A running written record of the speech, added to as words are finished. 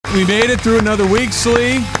We made it through another week,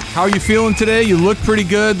 Slee. How are you feeling today? You look pretty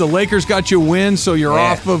good. The Lakers got you a win, so you're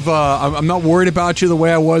off of. I'm not worried about you the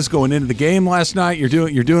way I was going into the game last night. You're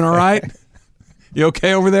doing all right. You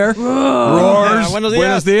okay over there? Roars.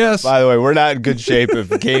 Buenos dias. By the way, we're not in good shape if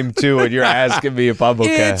game 2 and you're asking me if I'm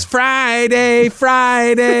okay. It's Friday.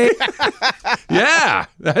 Yeah.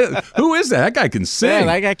 Who is that? That guy can sing. Yeah,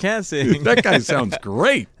 that guy can sing. That guy sounds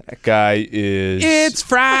great. That guy is... It's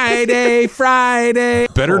Friday.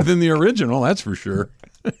 Better than the original, that's for sure.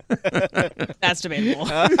 That's debatable.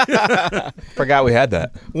 Forgot we had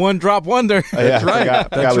that. One drop wonder. That's right.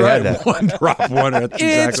 Forgot we had that. One drop wonder.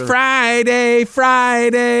 It's Friday.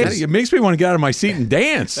 It makes me want to get out of my seat and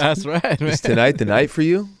dance. That's right, man. Is tonight the night for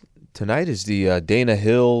you? Tonight is the Dana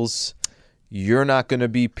Hills. You're not going to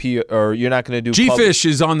be you're not going to do. G-Fish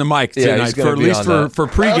is on the mic tonight for at least for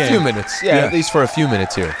pregame. A few minutes. Yeah, at least for a few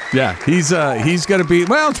minutes here. Yeah, he's going to be.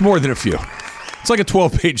 Well, it's more than a few. It's like a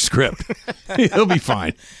 12-page script. He'll be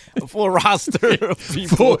fine. A full roster of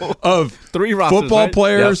people. Of 3 rosters, football right?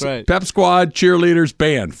 players, right. pep squad, cheerleaders,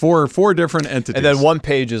 band. Four different entities. And then one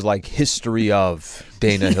page is like history of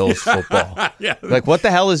Dana Hills football. Yeah. Like, what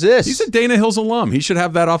the hell is this? He's a Dana Hills alum. He should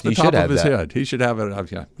have that off the top of his head. He should have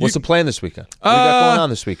it. Yeah. What's the plan this weekend? What do you got going on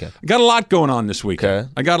this weekend? I got a lot going on this weekend. Okay.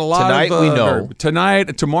 I got a lot Tonight, of... we know.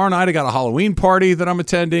 Tomorrow night, I got a Halloween party that I'm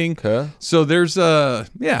attending. Okay. So there's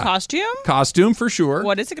costume for sure.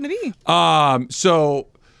 What is it going to be? So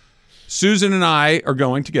Susan and I are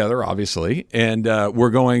going together, obviously, and we're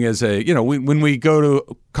going as when we go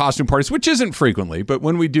to costume parties, which isn't frequently, but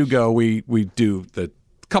when we do go, we do the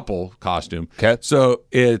couple costume. Okay. So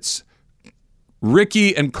it's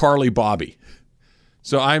Ricky and Carly Bobby.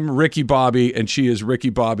 So I'm Ricky Bobby, and she is Ricky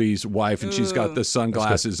Bobby's wife, and she's got the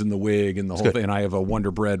sunglasses and the wig and the whole thing, and I have a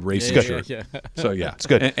Wonder Bread racing shirt. Yeah. So, yeah. It's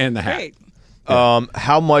good. And the hat. Great.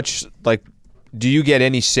 How much, do you get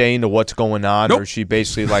any say into what's going on? Nope. Or is she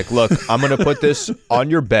basically like, look, I'm going to put this on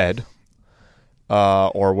your bed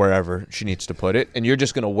or wherever she needs to put it, and you're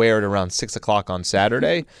just going to wear it around 6 o'clock on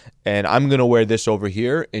Saturday, and I'm going to wear this over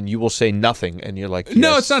here, and you will say nothing. And you're like, yes.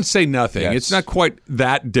 No, it's not say nothing. Yes. It's not quite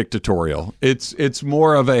that dictatorial. It's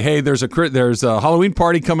more of a, hey, there's a Halloween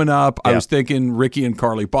party coming up. I was thinking Ricky and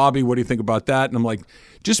Carly Bobby. What do you think about that? And I'm like,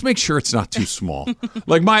 just make sure it's not too small.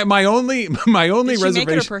 Like my only Did she reservation. make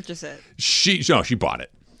it or purchase it? She bought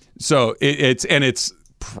it. So it's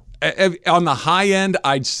on the high end.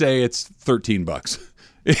 I'd say it's $13.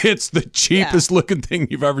 It's the cheapest looking thing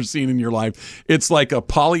you've ever seen in your life. It's like a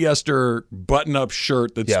polyester button-up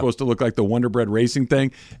shirt that's supposed to look like the Wonder Bread racing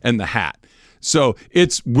thing, and the hat. So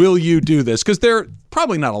it's, will you do this? Because there are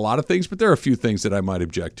probably not a lot of things, but there are a few things that I might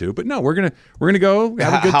object to. But no, we're gonna go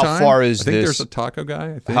have a good time. How far is I think this? There's a taco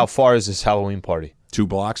guy. I think. How far is this Halloween party? 2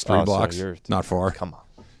 blocks, 3 blocks. So not far. Come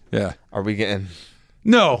on. Yeah. Are we getting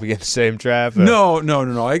No. the same traffic? No.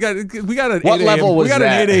 We got an What 8 level a.m. was We got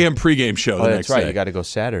that? an 8 a.m. pregame show the Oh, next that's right. day. You got to go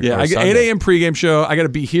Saturday. Yeah, or I get Sunday. 8 a.m. pregame show. I got to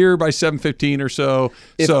be here by 7:15 or so.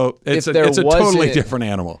 So it's a totally different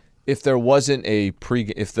animal. If there wasn't a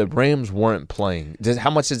if the Rams weren't playing,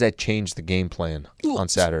 how much does that change the game plan on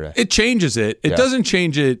Saturday? It changes it. It Yeah. doesn't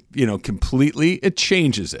change it, completely. It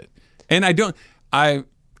changes it. And I'm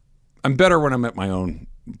better when I'm at my own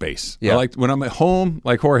base. Yeah. I like when I'm at home,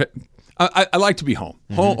 like Jorge. I like to be home.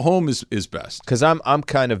 Home is best. Because I'm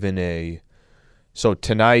kind of in a. So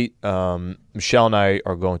tonight, Michelle and I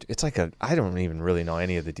are going to. It's like I don't even really know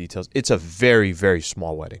any of the details. It's a very, very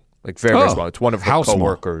small wedding. Like very, very small. It's one of her How small?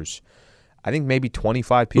 coworkers. I think maybe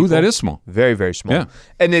 25 people. Ooh, that is small. Very, very small. Yeah.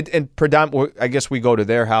 And predominantly, I guess we go to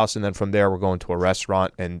their house, and then from there we're going to a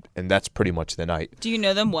restaurant, and that's pretty much the night. Do you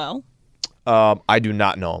know them well? I do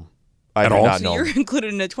not know them. I do all? not So know you're them.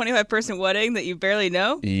 included in a 25-person wedding that you barely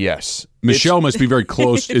know? Yes. Michelle must be very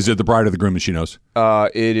close. Is it the bride or the groom that she knows?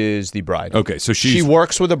 It is the bride. Okay, so she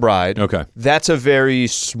works with a bride. Okay. That's a very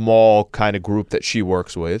small kind of group that she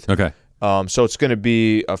works with. Okay. So it's going to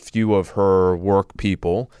be a few of her work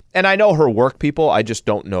people. And I know her work people. I just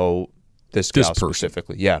don't know this gal person.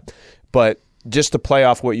 specifically. Yeah. But just to play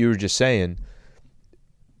off what you were just saying,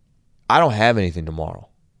 I don't have anything tomorrow.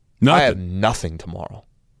 Nothing. I have nothing tomorrow.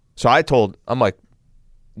 So I'm like,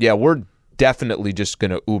 yeah, we're definitely just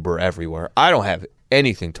going to Uber everywhere. I don't have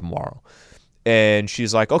anything tomorrow. And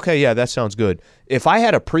she's like, okay, yeah, that sounds good. If I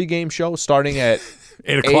had a pregame show starting at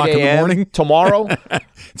 8 o'clock in the 8 morning. tomorrow.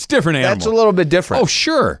 It's different animal. That's a little bit different. Oh,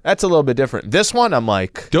 sure. That's a little bit different. This one, I'm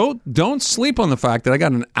like, Don't sleep on the fact that I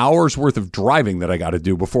got an hour's worth of driving that I got to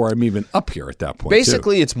do before I'm even up here at that point.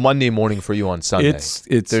 basically, it's Monday morning for you on Sunday. It's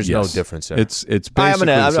There's no yes. difference there. It's I'm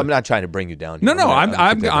basically. I'm not trying to bring you down. No, here.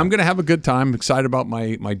 I'm going to have a good time. Excited about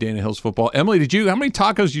my Dana Hills football. Emily, how many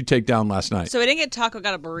tacos did you take down last night? So I didn't get taco,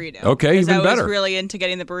 got a burrito. Okay, 'Cause even I better. was really into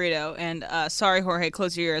getting the burrito. And sorry, Jorge,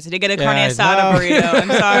 close your ears. I did get a carne Yeah, I asada know. burrito.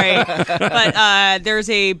 I'm sorry. But there's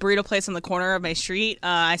a burrito place on the corner of my street.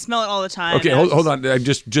 I smell it all the time. Okay, and I hold was on.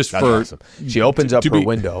 Just That's for awesome. She opens up to her be-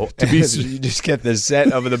 window, to be and s- you just get the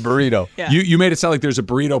set of the burrito. Yeah. you made it sound like there's a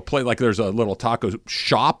burrito plate, like there's a little taco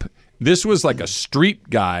shop. This was like a street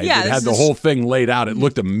guy Yeah, that this had the is- whole thing laid out. It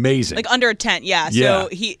looked amazing. Like under a tent, yeah. Yeah.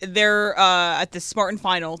 So they're at the Spartan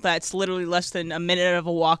Final. That's literally less than a minute of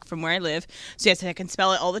a walk from where I live. So yes, I can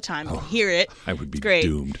smell it all the time. I can hear it. I would be It's great.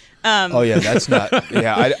 doomed. Oh yeah, that's not.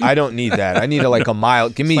 Yeah, I don't need that. I need like a mile.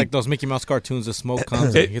 Give me. Like those Mickey Mouse cartoons, the smoke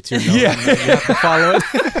comes and hits your nose. Yeah. And you have to follow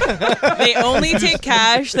it. They only take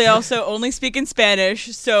cash. They also only speak in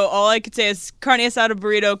Spanish. So all I could say is carne asada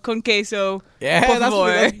burrito con queso. Yeah, por that's,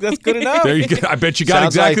 favor. that's good enough. There you go. I bet you got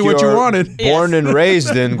Sounds exactly like what you you're wanted. Born and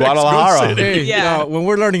raised in Guadalajara. City. Hey, Yeah. you know, when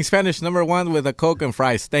we're learning Spanish, number one with a Coke and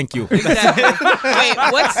fries. Thank you. Exactly. Wait,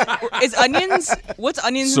 what's onions? What's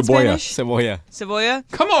onions in Cebolla. Spanish? Cebolla. Cebolla.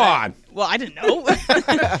 Come on. Well, I didn't know.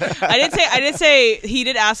 I did say he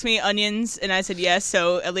did ask me onions, and I said yes.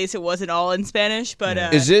 So at least it wasn't all in Spanish. But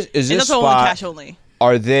Is and this also only spot? cash only.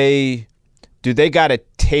 Are they? Do they got to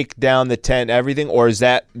take down the tent, everything, or is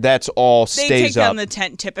that's all They stays take down up? the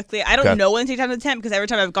tent typically. I don't Okay. know when they take down the tent because every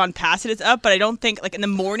time I've gone past it, it's up. But I don't think like in the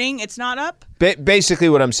morning it's not up. Basically,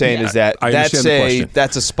 what I'm saying is that I that's understand the question.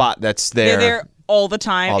 that's a spot that's there. They're there all the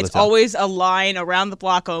time. All the It's time. always a line around the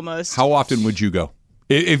block almost. How often would you go?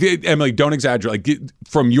 Emily, don't exaggerate. Like,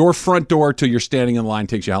 from your front door to you're standing in line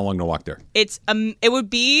takes you how long to walk there? It would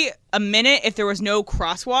be a minute if there was no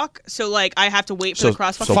crosswalk. So like I have to wait for So- the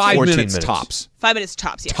crosswalk. so 5 14 minutes minutes. tops. 5 minutes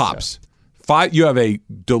tops. Yes. Tops. You have a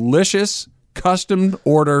delicious custom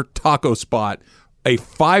order taco spot. A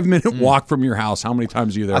 5-minute walk from your house. How many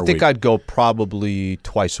times are you there? I a think week? I'd go probably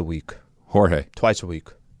twice a week. Jorge. Twice a week.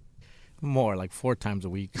 More like 4 times a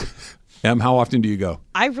week. Em, how often do you go?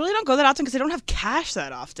 I really don't go that often because I don't have cash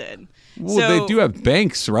that often. Well, so they do have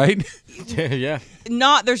banks, right? Yeah.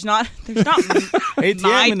 There's not ATM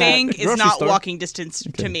my in a bank is grocery not store. walking distance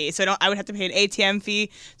to me. So I would have to pay an ATM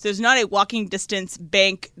fee. So there's not a walking distance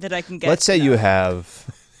bank that I can get. Let's say to you that. have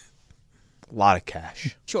a lot of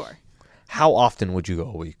cash. Sure. How often would you go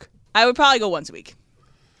a week? I would probably go once a week.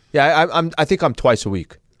 Yeah, I think I'm twice a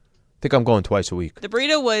week. I think I'm going twice a week. The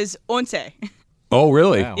burrito was once. Oh,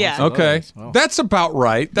 really? Yeah. Okay. Wow. That's about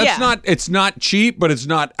right. That's Yeah. it's not cheap, but it's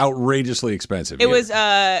not outrageously expensive. It either. was,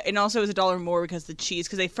 and also it was $1 more because the cheese,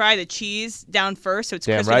 because they fry the cheese down first, so it's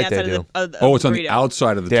Damn crispy right on the they outside of the Oh, it's on the burrito.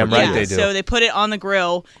 outside of the Damn tortilla. right Yeah, they do. so they put it on the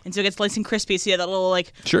grill, and so it gets nice and crispy. So you have that little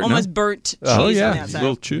like Sure, almost no. burnt cheese Oh, on the yeah. outside.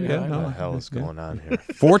 Little chew. Yeah. What the no. hell is going on here?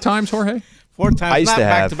 4 times, Jorge? 4 times. I used not to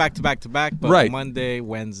back have- to back to back to back, but Right. Monday,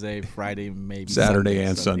 Wednesday, Friday, maybe Saturday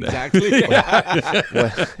and Sunday. Exactly.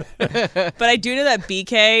 But I do know that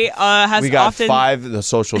BK has We got often. 5. The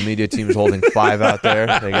social media team's holding 5 out there.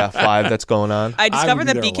 They got 5 that's going on. I discovered would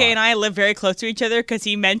that be there a BK lot. and I live very close to each other because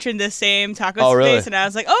he mentioned the same taco Oh, space, really? and I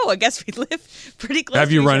was like, "Oh, I guess we live pretty close." Have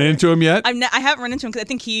to you each run other. into him yet? I haven't run into him because I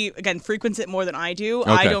think he again frequents it more than I do.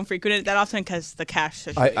 Okay. I don't frequent it that often because the cash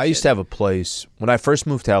situation. I used to have a place when I first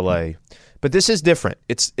moved to LA, but this is different.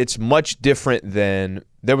 It's much different than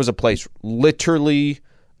there was a place literally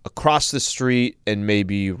across the street and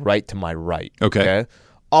maybe right to my right. Okay.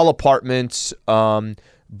 All apartments,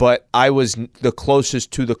 but I was the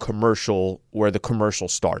closest to the commercial where the commercial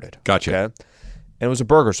started. Gotcha. Okay? And it was a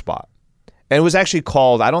burger spot. And it was actually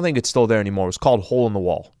called, I don't think it's still there anymore. It was called Hole in the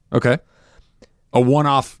Wall. Okay. A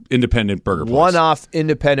one-off independent burger place. One-off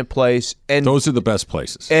independent place. And Those are the best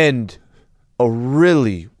places. and a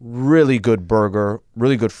really, really good burger,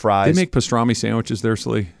 really good fries. They make pastrami sandwiches there,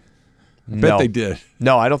 Slee? I No. bet they did.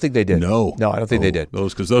 No, I don't think they did. No. I don't think they did.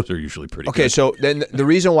 Because those are usually pretty Okay, good. so then the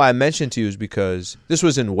reason why I mentioned to you is because this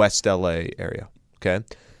was in West LA area. Okay,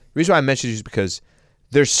 the reason why I mentioned to you is because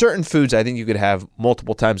there's certain foods I think you could have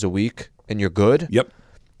multiple times a week and you're good. Yep.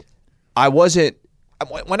 I wasn't.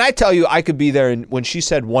 When I tell you I could be there, when she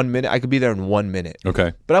said 1 minute, I could be there in 1 minute.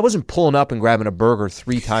 Okay. But I wasn't pulling up and grabbing a burger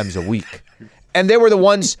 3 times a week. And they were the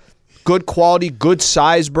ones, good quality, good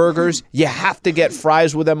size burgers. You have to get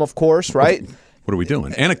fries with them, of course, right? What are we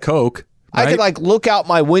doing? And a Coke. I right? could like look out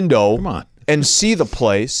my window Come on. and see the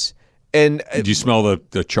place. And Did you smell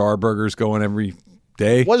the char burgers going every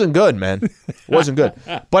day. Wasn't good, man. Wasn't good.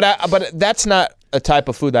 But that's not a type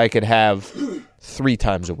of food that I could have 3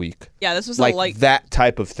 times a week. Yeah, this was Like a light. that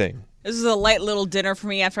type of thing. This was a light little dinner for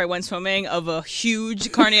me after I went swimming of a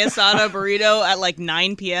huge carne asada burrito at like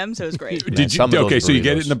 9 p.m. So it was great. Did you? some of those Okay, so you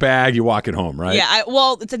get it burritos. in the bag, you walk it home, right? Yeah,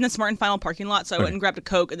 it's in the Smart and Final parking lot, so I went and grabbed a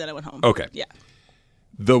Coke and then I went home. Okay. Yeah.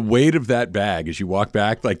 The weight of that bag as you walk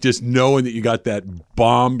back, like just knowing that you got that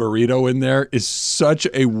bomb burrito in there is such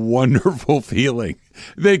a wonderful feeling.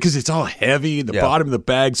 Because it's all heavy, the bottom of the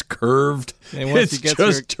bag's curved. And once It's you get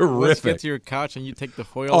just to once you terrific. get to your couch and you take the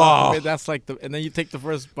foil off of it, that's like and then you take the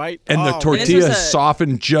first bite. And the man. tortilla was is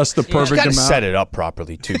softened just the You perfect gotta amount. set it up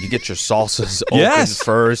properly too. You get your salsas open Yes.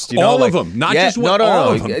 first. You know, All of like- them, not just one, No, all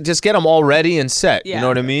no, of them. Just get them all ready and set. Yeah. You know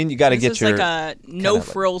what I mean? You got to This get was your. like a no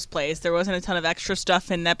frills place. There wasn't a ton of extra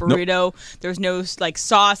stuff in that burrito. There was no like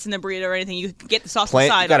sauce in the burrito or anything. You could get the sauce Plant,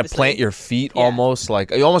 inside. you got to obviously. plant your feet Yeah. almost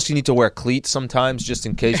like you almost need to wear cleats sometimes just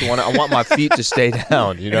in case you want. I want my feet to stay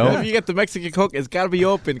down. You And know. if you get the Mexican Coke, it's got to be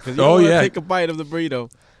open because you Oh, don't want to yeah. take a bite of the burrito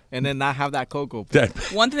and then not have that Coke open. That-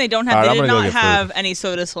 One thing they don't have, All right, I'm they did gonna go not get food. have any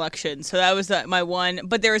soda selection. So that was my one.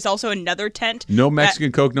 But there was also another tent. no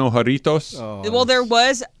Mexican Coke, no Jarritos. Well, there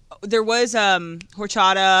was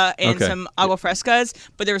horchata and Okay. some agua frescas,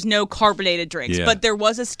 but there was no carbonated drinks. Yeah. But there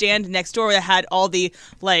was a stand next door that had all the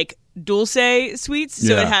like dulce sweets.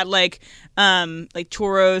 So Yeah. it had like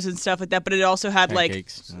churros and stuff like that. But it also had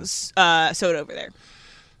Pancakes. soda over there.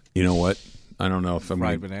 You know what? I don't know if I'm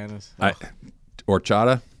Fried gonna- bananas.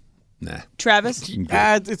 horchata. Nah. Travis.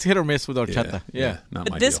 It's hit or miss with horchata. Yeah. not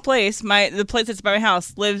But my this deal. place, the place that's by my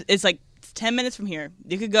house, is like 10 minutes from here.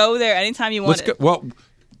 You could go there anytime you want. Let's go. Well,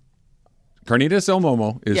 Carnitas El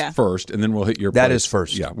Momo is Yeah. first, and then we'll hit your. That place. is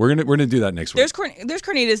first. Yeah, we're gonna do that next week. There's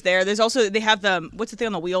carnitas there. There's also they have the what's the thing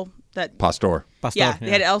on the wheel that Pastor. Pastor, yeah they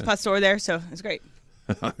had El Pastor there, so it's great.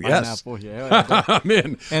 Yes, Pineapple, yeah. I'm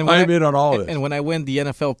in. And when I'm in on all of this. And when I win the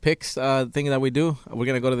NFL picks thing that we do, we're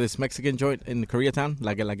gonna go to this Mexican joint in Koreatown,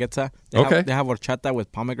 La Guelaguetza. Okay. They have horchata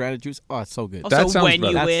with pomegranate juice. Oh, it's so good. That Also, sounds when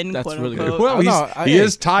you better. win, That's quote really unquote. good. Well, he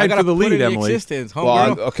is tied I gotta for the put lead, it in Emily. existence, Well,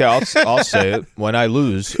 homegirl. okay, I'll say it. When I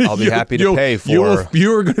lose, I'll be happy to You'll- pay for.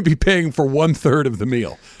 You are going to be paying for 1/3 of the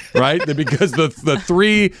meal, right? Because the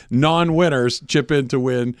 3 non-winners chip in to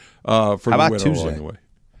win for the about winner Tuesday? along the way.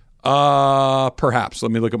 Perhaps.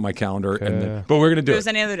 Let me look at my calendar, and then, but we're going to do If it it. was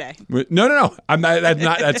any other day. No. I'm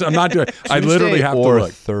not doing it. I literally Tuesday have to or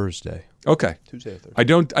look. Thursday. Okay. Tuesday or Thursday.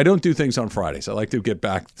 I don't do things on Fridays. I like to get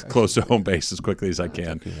back close to home base as quickly as I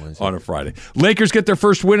can on a Friday. Lakers get their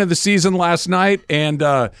first win of the season last night, and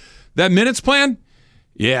that minutes plan,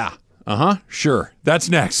 yeah, sure. That's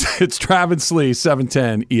next. It's Travis Lee,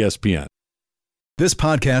 710 ESPN. This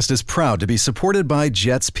podcast is proud to be supported by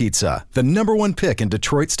Jets Pizza, the #1 pick in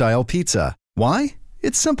Detroit-style pizza. Why?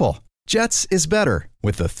 It's simple. Jets is better.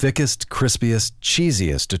 With the thickest, crispiest,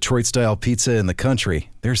 cheesiest Detroit-style pizza in the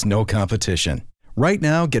country, there's no competition. Right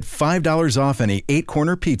now, get $5 off any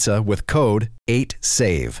 8-corner pizza with code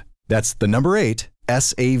 8SAVE. That's the number 8,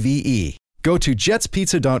 S-A-V-E. Go to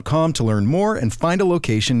jetspizza.com to learn more and find a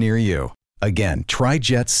location near you. Again, try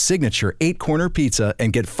Jet's signature 8-corner pizza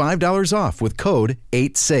and get $5 off with code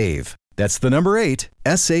 8SAVE. That's the number 8,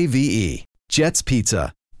 S-A-V-E. Jet's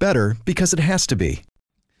Pizza. Better because it has to be.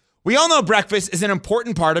 We all know breakfast is an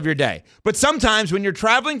important part of your day, but sometimes when you're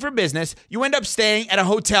traveling for business, you end up staying at a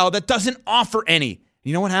hotel that doesn't offer any.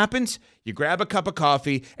 You know what happens? You grab a cup of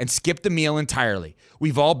coffee and skip the meal entirely.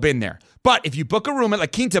 We've all been there. But if you book a room at La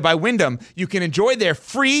Quinta by Wyndham, you can enjoy their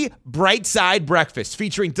free Bright Side breakfast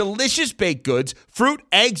featuring delicious baked goods, fruit,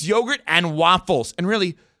 eggs, yogurt, and waffles. And really,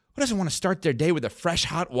 who doesn't want to start their day with a fresh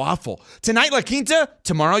hot waffle? Tonight, La Quinta,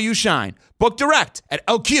 tomorrow you shine. Book direct at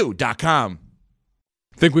lq.com.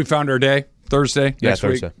 Think we found our day? Thursday? Yeah, next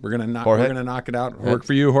Thursday. week? We're gonna Jorge? knock it out. Work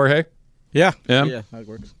for you, Jorge? Yeah. Yeah? Yeah, that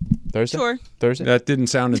works. Thursday? Sure. Thursday? That didn't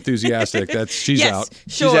sound enthusiastic. She's yes, out.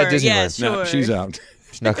 sure. at Disneyland. Yes, sure. No, she's out.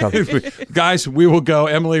 She's not coming. Guys, we will go.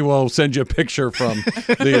 Emily will send you a picture from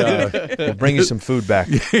the. We'll bring you some food back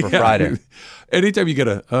for Yeah. Friday. Anytime you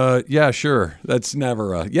get yeah, sure. That's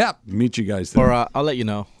never yeah. Meet you guys there. Or I'll let you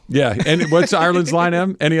know. Yeah, and what's Ireland's line,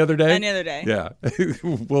 Em? Any other day? Any other day. Yeah,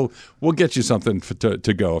 we'll get you something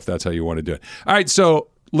to go if that's how you want to do it. All right, so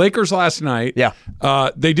Lakers last night. Yeah.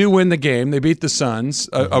 They do win the game. They beat the Suns,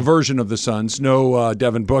 a version of the Suns. No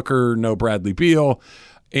Devin Booker, no Bradley Beal,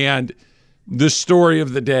 and the story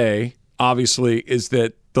of the day, obviously, is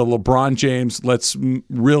that the LeBron James let's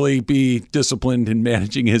really be disciplined in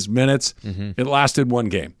managing his minutes. It lasted one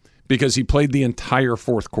game because he played the entire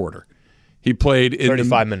fourth quarter. He played in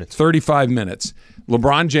 35 minutes. 35 minutes.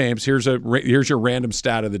 LeBron James, here's your random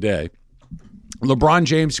stat of the day. LeBron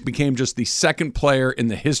James became just the second player in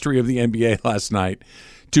the history of the NBA last night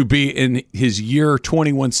to be in his year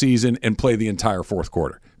 21 season and play the entire fourth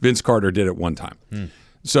quarter. Vince Carter did it one time.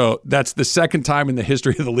 So that's the second time in the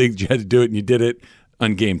history of the league that you had to do it, and you did it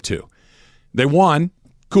on game 2. They won.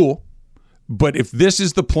 Cool. But if this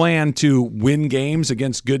is the plan to win games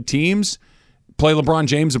against good teams, play LeBron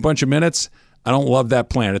James a bunch of minutes, I don't love that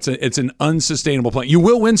plan. It's an unsustainable plan. You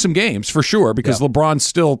will win some games for sure because LeBron's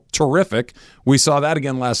still terrific. We saw that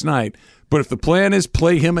again last night. But if the plan is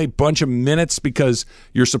play him a bunch of minutes because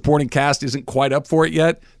your supporting cast isn't quite up for it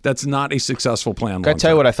yet, that's not a successful plan. Can I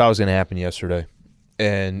tell you what I thought was going to happen yesterday?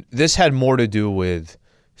 And this had more to do with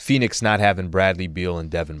Phoenix not having Bradley Beal and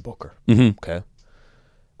Devin Booker. Okay.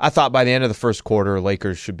 I thought by the end of the first quarter,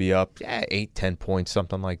 Lakers should be up 8, 10 points,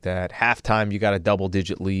 something like that. Halftime, you got a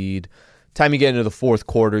double-digit lead. Time you get into the fourth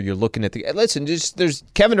quarter, you're looking at the – listen, there's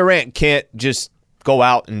Kevin Durant can't just go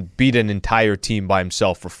out and beat an entire team by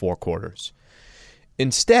himself for 4 quarters.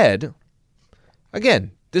 Instead,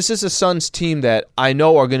 again, this is a Suns team that I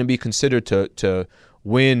know are going to be considered to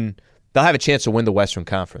win – they'll have a chance to win the Western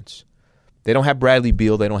Conference. They don't have Bradley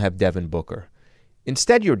Beal. They don't have Devin Booker.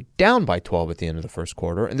 Instead, you're down by 12 at the end of the first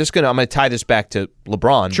quarter. And I'm going to tie this back to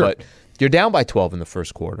LeBron, but you're down by 12 in the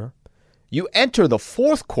first quarter. You enter the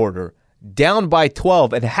fourth quarter down by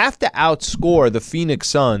 12 and have to outscore the Phoenix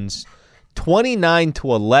Suns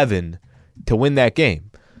 29-11 to win that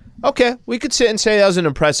game. Okay, we could sit and say that was an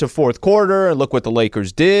impressive fourth quarter, and look what the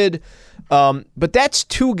Lakers did. But that's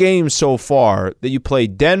 2 games so far that you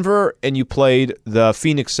played Denver and you played the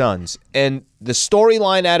Phoenix Suns. And the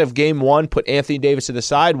storyline out of game 1 put Anthony Davis to the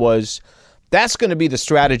side was that's going to be the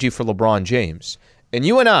strategy for LeBron James. And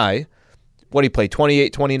you and I, what he played,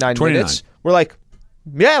 28, 29 minutes? We're like,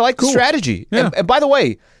 yeah, I like the strategy. Yeah. And by the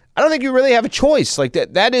way, I don't think you really have a choice. Like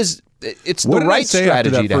that is, it's what the right strategy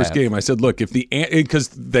strategy after that to first have. game. I said, look, if because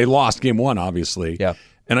they lost game 1, obviously. Yeah.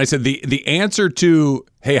 And I said the answer to,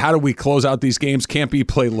 hey, how do we close out these games can't be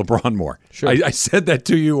play LeBron more. Sure. I said that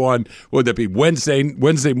to you on, what would that be,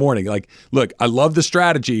 Wednesday morning. Like, look, I love the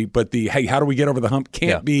strategy, but hey, how do we get over the hump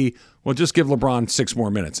can't be, well, just give LeBron 6 more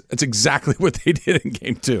minutes. That's exactly what they did in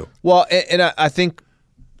game 2. Well, and I think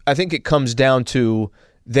it comes down to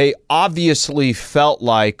they obviously felt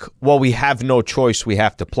like, well, we have no choice. We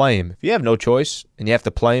have to play him. If you have no choice and you have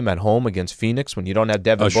to play him at home against Phoenix when you don't have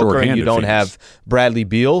Devin Booker and you don't have Bradley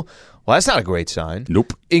Beal, well, that's not a great sign.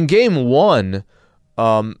 Nope. In game 1,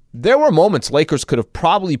 there were moments Lakers could have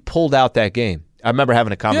probably pulled out that game. I remember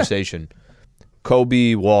having a conversation.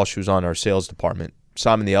 Kobe Walsh, who's on our sales department,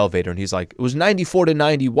 saw him in the elevator, and he's like, it was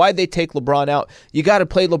 94-90. Why'd they take LeBron out? You got to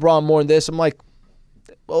play LeBron more than this. I'm like,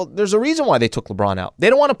 well, there's a reason why they took LeBron out. They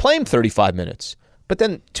don't want to play him 35 minutes. But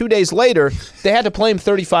then 2 days later, they had to play him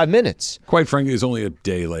 35 minutes. Quite frankly, it's only a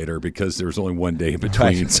day later because there was only 1 day in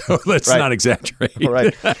between. Right. So let's not exaggerate.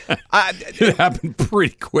 Right. It happened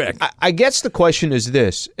pretty quick. I guess the question is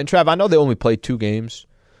this, and Trav, I know they only played 2 games,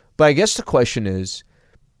 but I guess the question is,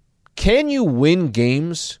 can you win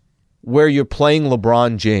games where you're playing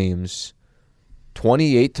LeBron James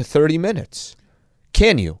 28 to 30 minutes?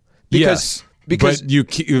 Can you? Yes. But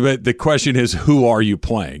the question is, who are you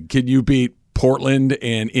playing? Can you beat Portland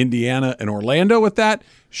and Indiana and Orlando with that?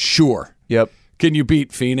 Sure. Yep. Can you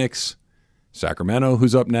beat Phoenix, Sacramento,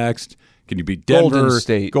 who's up next? Can you beat Denver, Golden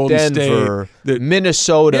State, Denver,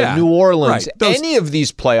 Minnesota, New Orleans, any of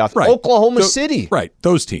these playoffs, Oklahoma City? Right,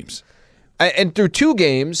 those teams. And through 2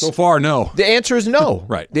 games, so far, no. The answer is no.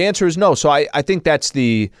 Right. The answer is no. So I think that's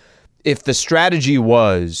if the strategy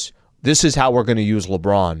was, this is how we're going to use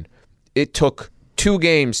LeBron, it took 2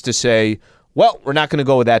 games to say, well, we're not going to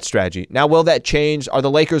go with that strategy. Now, will that change? Are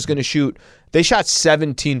the Lakers going to shoot? They shot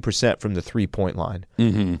 17% from the 3-point line.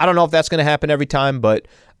 Mm-hmm. I don't know if that's going to happen every time, but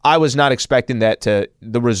I was not expecting that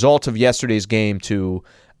the result of yesterday's game to,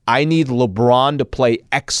 I need LeBron to play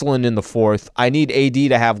excellent in the fourth. I need AD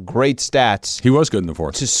to have great stats. He was good in the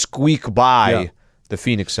fourth. To squeak by the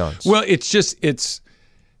Phoenix Suns. Well, it's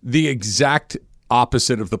the exact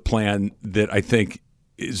opposite of the plan that I think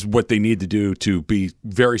is what they need to do to be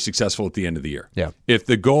very successful at the end of the year. Yeah. If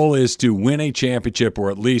the goal is to win a championship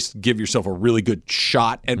or at least give yourself a really good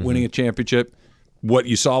shot at winning a championship, what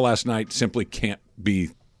you saw last night simply can't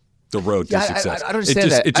be the road to success. I don't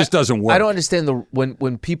understand that. It just doesn't work. I don't understand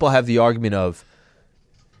when people have the argument of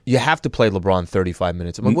you have to play LeBron 35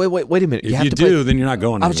 minutes. I'm like, wait a minute. If you do, then you're not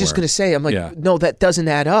going anywhere. I was just going to say, I'm like, no, that doesn't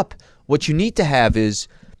add up. What you need to have is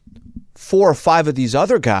 4 or 5 of these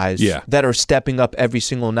other guys that are stepping up every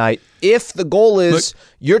single night. If the goal is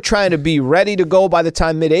you're trying to be ready to go by the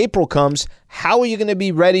time mid-April comes, how are you going to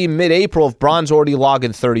be ready mid-April if Bron's already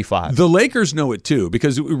logging 35? The Lakers know it too,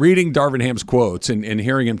 because reading Darvin Ham's quotes and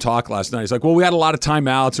hearing him talk last night, he's like, well, we had a lot of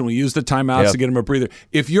timeouts and we used the timeouts to get him a breather.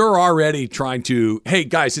 If you're already trying to, hey,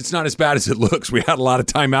 guys, it's not as bad as it looks, we had a lot of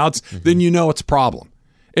timeouts, then you know it's a problem.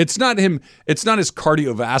 It's not him. It's not his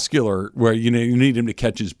cardiovascular where you need him to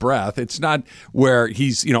catch his breath. It's not where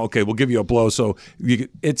he's okay, we'll give you a blow. So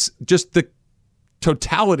it's just the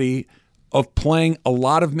totality of playing a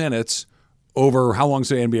lot of minutes over how long is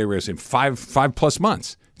the NBA racing? 5+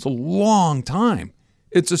 months. It's a long time.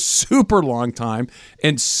 It's a super long time,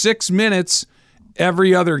 and 6 minutes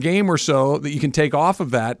every other game or so that you can take off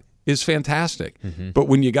of that is fantastic. But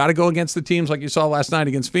when you got to go against the teams like you saw last night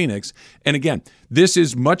against Phoenix, and again, this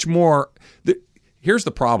is much more. Here's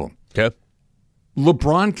the problem. Okay.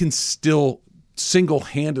 LeBron can still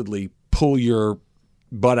single-handedly pull your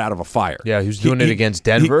butt out of a fire. Yeah, he was doing it against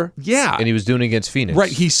Denver. And he was doing it against Phoenix.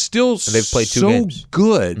 Right. He's still they've played 2 so games.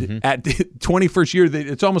 good at 21st year that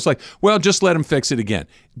it's almost like, well, just let him fix it again.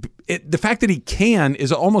 The fact that he can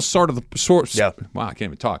is almost sort of the source. Yeah. Wow, I can't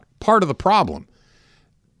even talk. Part of the problem.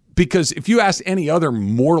 Because if you ask any other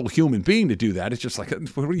mortal human being to do that, it's just like,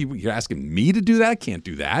 what are you're asking me to do that? I can't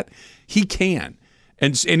do that. He can.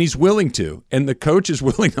 And he's willing to. And the coach is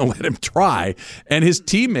willing to let him try. And his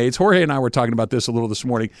teammates, Jorge and I were talking about this a little this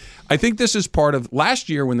morning. I think this is part of last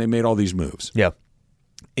year when they made all these moves. Yeah.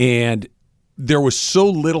 And there was so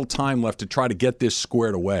little time left to try to get this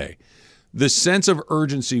squared away. The sense of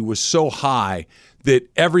urgency was so high that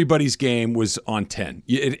everybody's game was on 10.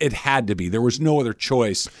 It had to be. There was no other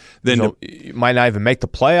choice than you might not even make the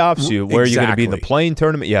playoffs. Where are you going to be in the playing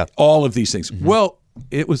tournament? Yeah. All of these things. Well,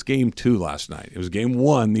 it was game 2 last night. It was game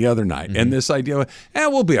 1 the other night. And this idea of,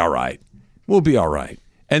 we'll be all right. We'll be all right.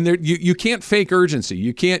 And there, you can't fake urgency.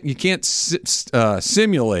 You can't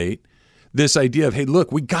simulate this idea of, hey,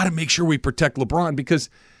 look, we got to make sure we protect LeBron,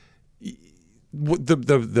 because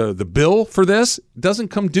the bill for this doesn't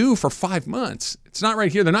come due for 5 months. It's not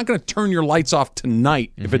right here. They're not going to turn your lights off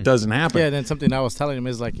tonight if it doesn't happen. Yeah, and then something I was telling him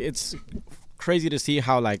is like, it's crazy to see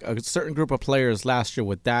how like a certain group of players last year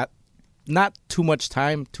with that not too much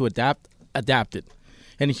time to adapted.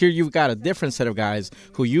 And here you've got a different set of guys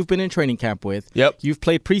who you've been in training camp with. Yep. You've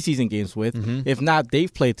played preseason games with. If not,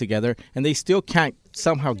 they've played together, and they still can't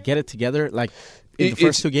somehow get it together. Like in the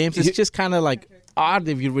first 2 games, it's just kind of like odd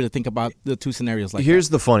if you really think about the 2 scenarios like Here's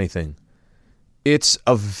the funny thing. It's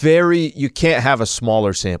you can't have a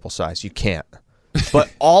smaller sample size. You can't.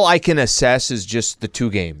 But all I can assess is just the 2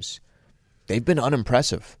 games. They've been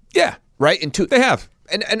unimpressive. Yeah. Right? They have.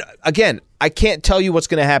 And again, I can't tell you what's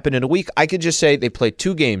going to happen in a week. I could just say they played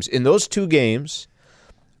 2 games. In those 2 games,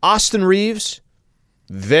 Austin Reeves,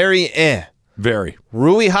 very Very.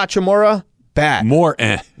 Rui Hachimura, bad. More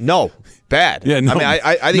No, bad. Yeah, no. I mean,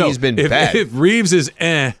 I think he's been bad. If Reeves is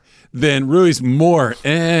then Rui's more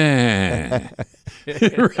Right. You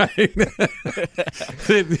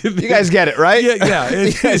guys get it, right? Yeah.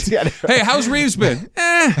 You guys get it, right? Hey, how's Reeves been?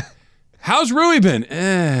 How's Rui been?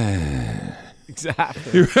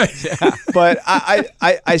 Exactly. You're right. Yeah. But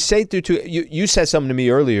I say through to you said something to me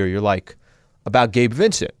earlier. You're like about Gabe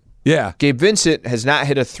Vincent. Yeah. Gabe Vincent has not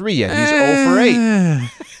hit a 3 yet. He's 0 for 8.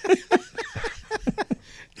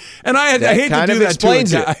 And I hate to do that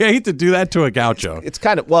to I hate to do that to a gaucho. It's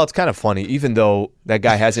kind of funny. Even though that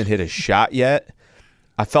guy hasn't hit a shot yet,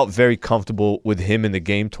 I felt very comfortable with him in the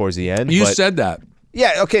game towards the end. You said that.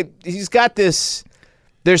 Yeah. Okay. He's got this.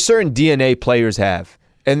 There's certain DNA players have.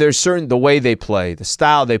 And there's certain the way they play, the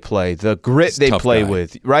style they play, the grit they play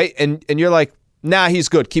with, right? And you're like, nah, he's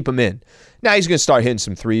good. Keep him in. Now he's going to start hitting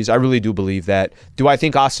some threes. I really do believe that. Do I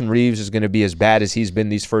think Austin Reeves is going to be as bad as he's been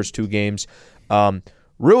these first 2 games?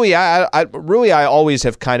 Rui, I always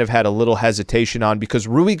have kind of had a little hesitation on, because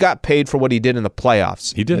Rui got paid for what he did in the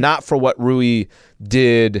playoffs. He did. Not for what Rui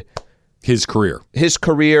did his career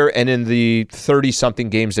and in the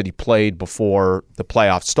 30-something games that he played before the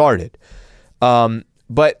playoffs started.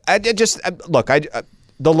 But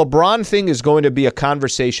the LeBron thing is going to be a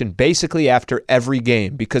conversation basically after every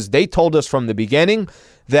game, because they told us from the beginning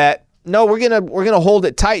that no, we're gonna hold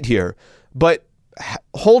it tight here. But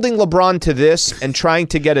holding LeBron to this and trying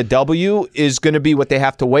to get a W is going to be what they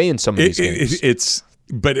have to weigh in some of these games.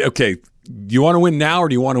 But okay, do you want to win now or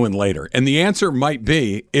do you want to win later? And the answer might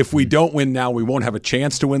be, if we don't win now, we won't have a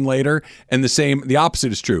chance to win later. And the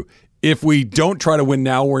opposite is true. If we don't try to win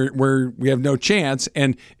now, we have no chance.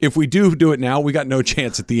 And if we do it now, we got no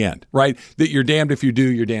chance at the end, right? That you're damned if you do,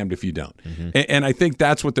 you're damned if you don't. And I think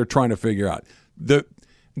that's what they're trying to figure out.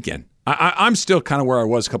 Again, I'm still kind of where I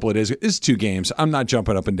was a couple of days ago. It's 2 games. I'm not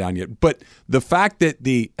jumping up and down yet. But the fact that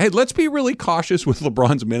hey, let's be really cautious with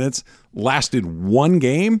LeBron's minutes lasted 1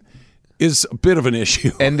 game is a bit of an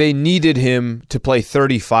issue. And they needed him to play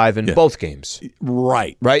 35 in both games.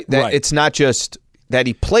 Right. Right? It's not just that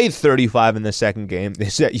he played 35 in the second game.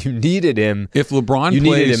 It's that you needed him. If LeBron needed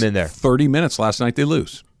plays him in there. 30 minutes last night, they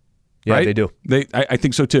lose. Yeah, right? they do. I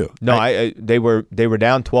think so too. No, they were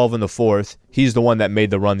down 12 in the fourth. He's the one that made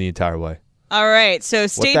the run the entire way. All right, so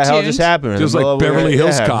stay tuned. What the hell just happened? Just like Beverly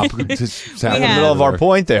Hills Cop. In the middle of our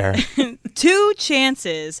point there. 2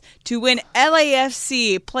 chances to win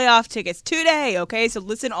LAFC playoff tickets today, okay? So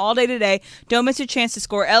listen all day today. Don't miss your chance to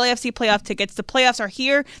score LAFC playoff tickets. The playoffs are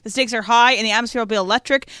here. The stakes are high, and the atmosphere will be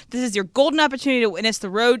electric. This is your golden opportunity to witness the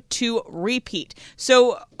road to repeat.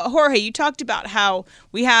 So, Jorge, you talked about how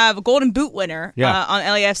we have a golden boot winner on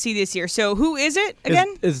LAFC this year. So who is it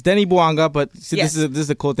again? It's Denny Bouanga, but see, Yes. this is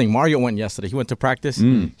the cool thing. Mario went yesterday. He went to practice.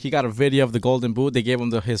 He got a video of the golden boot. They gave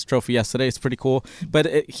him his trophy yesterday. It's pretty cool. But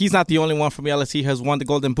he's not the only one from LSC who has won the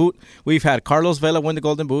golden boot. We've had Carlos Vela win the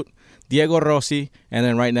golden boot, Diego Rossi, and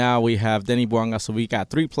then right now we have Denny Bouanga. So we got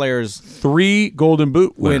 3 players, 3 Golden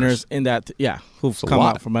Boot winners in that, who've come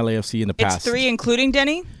lot. out from LAFC in the past. It's 3 including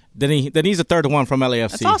Denny? Then he's the third one from LAFC.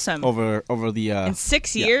 That's awesome. Over the In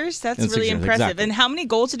 6 years? That's In 6 really years, impressive. exactly. And how many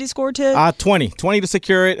goals did he score to? 20 to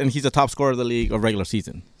secure it, and he's the top scorer of the league of regular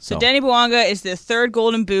season. So Denny Bouanga is the 3rd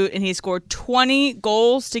golden boot, and he scored 20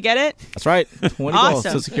 goals to get it. That's right. 20 goals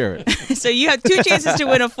Awesome. to secure it. So you have 2 chances to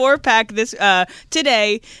win a 4-pack this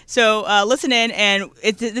today. So listen in, and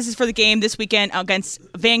this is for the game this weekend against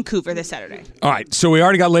Vancouver this Saturday. All right, so we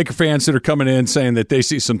already got Laker fans that are coming in saying that they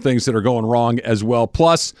see some things that are going wrong as well.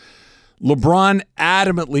 Plus, LeBron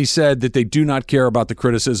adamantly said that they do not care about the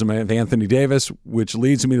criticism of Anthony Davis, which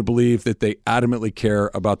leads me to believe that they adamantly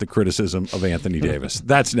care about the criticism of Anthony Davis.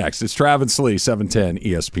 That's next. It's Travis Lee, 710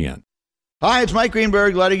 ESPN. Hi, it's Mike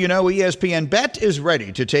Greenberg letting you know ESPN Bet is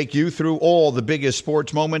ready to take you through all the biggest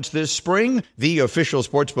sports moments this spring. The official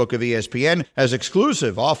sportsbook of ESPN has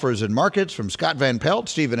exclusive offers and markets from Scott Van Pelt,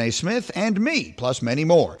 Stephen A. Smith, and me, plus many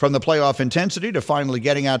more. From the playoff intensity to finally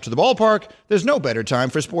getting out to the ballpark, there's no better time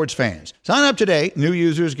for sports fans. Sign up today. New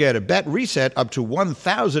users get a bet reset up to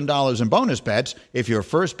 $1,000 in bonus bets if your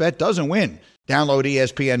first bet doesn't win. Download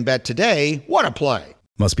ESPN Bet today. What a play.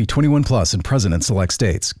 Must be 21 plus and present in select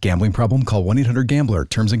states. Gambling problem? Call 1-800-GAMBLER.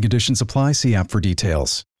 Terms and conditions apply. See app for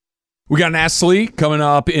details. We got an Ask Slee coming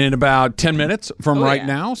up in about 10 minutes from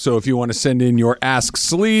now. So if you want to send in your Ask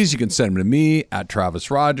Slees, you can send them to me at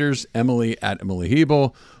Travis Rogers, Emily at Emily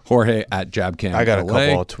Hebel, Jorge at Jabcam. I got a LA.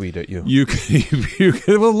 couple I'll tweet at you. You can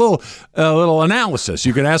have a little analysis.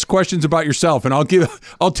 You can ask questions about yourself, and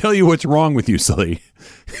I'll tell you what's wrong with you, Slee.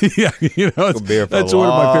 Yeah, that's one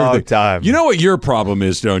of my favorite things. Time. You know what your problem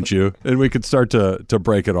is, don't you? And we could start to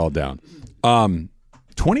break it all down.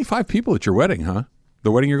 25 people at your wedding, huh? The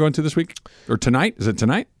wedding you're going to this week or tonight? Is it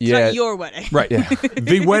tonight? It's not your wedding. Right. Yeah.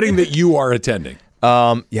 The wedding that you are attending.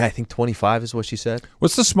 I think 25 is what she said.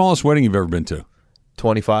 What's the smallest wedding you've ever been to?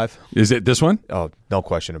 25. Is it this one? Oh, no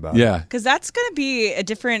question about it. Yeah. Because that's going to be a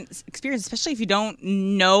different experience, especially if you don't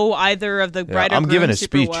know either of the bride or I'm groom giving a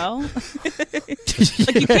super speech. well.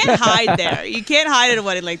 Like, you can't hide there. You can't hide at a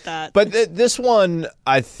wedding like that. But this one,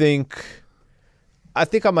 I think I'm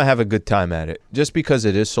going to have a good time at it just because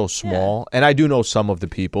it is so small. And I do know some of the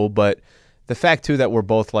people, but the fact, too, that we're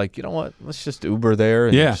both like, you know what, let's just Uber there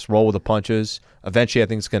and just roll with the punches. Eventually, I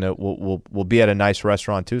think it's going to, we'll be at a nice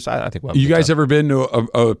restaurant, too. So I think we'll have a You good guys time. ever been to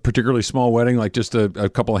a particularly small wedding, like just a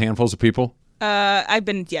couple of handfuls of people? I've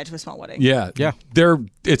been, to a small wedding. Yeah.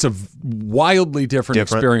 It's a wildly different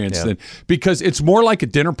experience yeah. than, because it's more like a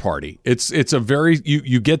dinner party. It's a very,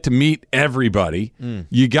 you get to meet everybody.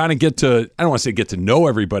 You got to get to, I don't want to say get to know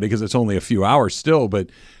everybody because it's only a few hours still, but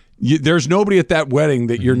there's nobody at that wedding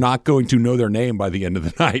that you're not going to know their name by the end of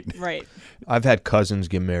the night. Right. I've had cousins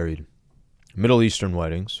get married. Middle Eastern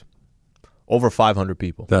weddings. Over 500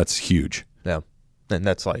 people. That's huge. Yeah. And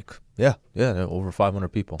that's like, over 500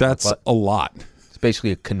 people. That's But a lot. it's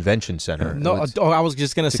basically a convention center. No, It's- I was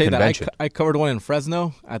just going to it's a say that convention. I covered one in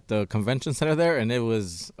Fresno at the convention center there, and it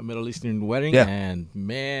was a Middle Eastern wedding, Yeah. and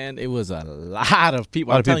man, it was a lot of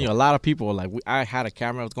people. I'm telling you, a lot of people. Like, I had a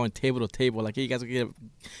camera, I was going table to table, like, hey, you guys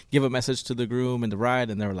give a message to the groom and the bride,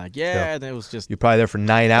 and they were like, yeah, and it was just... You're probably there for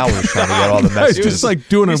 9 hours trying to get all the It's messages. just like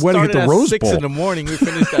doing a we wedding at started the Rose 6 Bowl. in the morning. We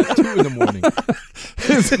finished at 2 in the morning.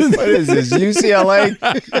 What is this,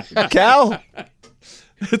 UCLA? Cal?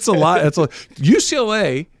 It's a lot.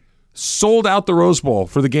 UCLA sold out the Rose Bowl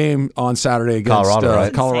for the game on Saturday against Colorado,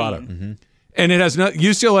 right? Colorado. And it has no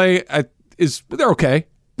UCLA they're okay.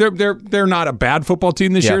 they're not a bad football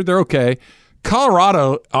team this Yeah. year. They're okay.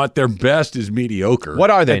 Colorado at their best is mediocre. What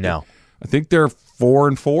are they now? I think they're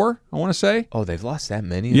 4-4. I want to say. Oh, they've lost that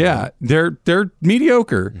many. Yeah, they're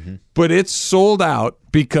mediocre, but it's sold out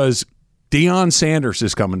because Deion Sanders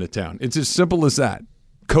is coming to town. It's as simple as that.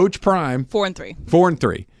 Coach Prime, 4-3.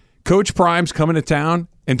 4-3. Coach Prime's coming to town,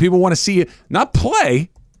 and people want to see it not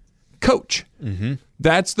play, coach.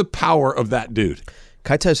 That's the power of that dude.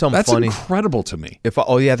 Can I tell you something That's funny? incredible to me.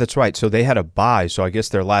 Oh yeah, that's right. So they had a bye. So I guess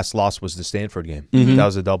their last loss was the Stanford game. That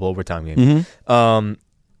was a double overtime game. And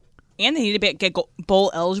they need to get bowl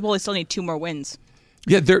eligible. They still need 2 more wins.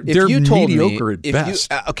 Yeah, they're mediocre at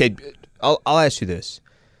best. Okay, I'll ask you this.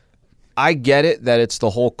 I get it that it's the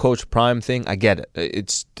whole Coach Prime thing. I get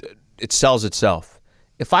it. It sells itself.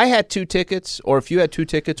 If I had 2 tickets, or if you had 2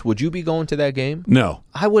 tickets, would you be going to that game? No,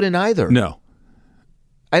 I wouldn't either. no.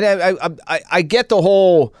 I get the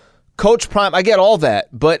whole Coach Prime. I get all that,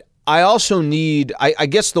 but I also need. I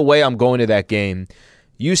guess the way I'm going to that game,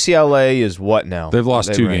 UCLA is what now? They've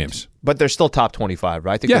lost 2 ranked? games. But they're still top 25,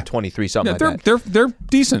 right? I think Yeah. they're 23, something Yeah, like that. they're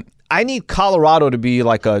decent. I need Colorado to be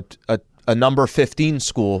like a number 15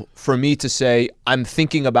 school for me to say I'm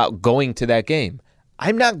thinking about going to that game.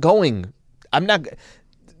 I'm not going. I'm not.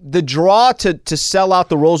 The draw to sell out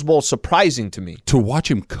the Rose Bowl is surprising to me. To watch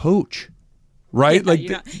him coach, right? Like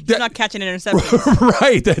He's not catching interceptions.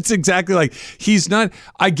 right. That's exactly like he's not.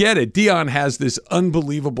 I get it. Deion has this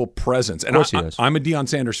unbelievable presence, and Of course he does. I'm a Deion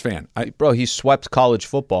Sanders fan. Bro, he swept college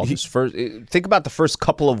football. Think about the first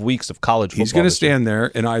couple of weeks of college football. He's going to this year. stand there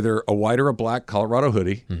in either a white or a black Colorado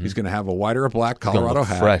hoodie. He's going to have a white or a black Colorado look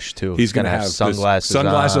hat. fresh, too. He's going to have sunglasses on.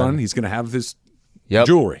 on. He's going to have this Yep.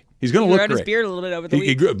 jewelry. He's going to He look grew out his great. beard a little bit over the He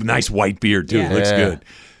week. grew a nice white beard too. Yeah. Looks Yeah. good.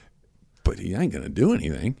 But he ain't going to do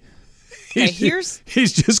anything. Okay, here's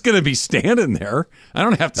just going to be standing there. I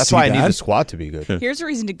don't have to That's see why that. I need the squad to be good. Here's a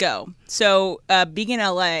reason to go. So, being in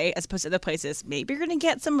LA as opposed to other places, maybe you're going to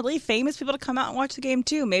get some really famous people to come out and watch the game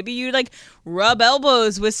too. Maybe you like rub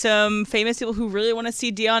elbows with some famous people who really want to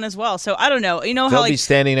see Deion as well. So I don't know. You know They'll how be like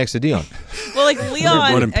standing next to Dion. well like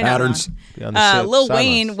Leon running I know, patterns. Be on the Lil sidelines.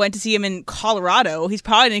 Wayne went to see him in Colorado. He's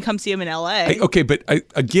probably going to come see him in LA. Okay, but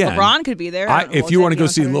again, LeBron could be there. I don't know. if Well, you want to go Deion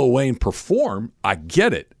see covered. Lil Wayne perform, I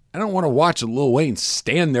get it. I don't want to watch Lil Wayne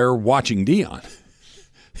stand there watching Deion.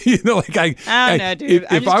 You know, like I don't know, dude.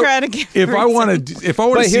 I'm just trying to get if I want to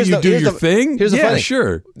But see here's you the- do here's your the- thing, here's the yeah, funny.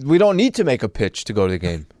 sure. We don't need to make a pitch to go to the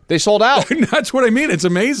game. They sold out. That's what I mean. It's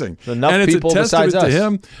amazing. Enough and it's people a testament besides to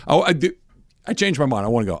us. him. Oh, I changed my mind. I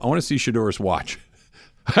want to go. I want to see Shadur's watch.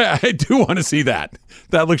 I do want to see that.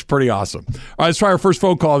 That looks pretty awesome. All right, let's try our first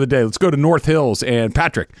phone call of the day. Let's go to North Hills and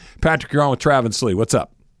Patrick. Patrick, you're on with Travis Lee. What's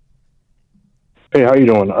up? Hey, how you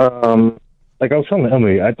doing? Like I was telling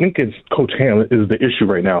Emily, I think it's Coach Ham is the issue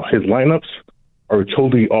right now. His lineups are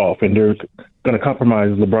totally off, and they're going to compromise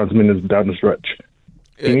LeBron's minutes down the stretch.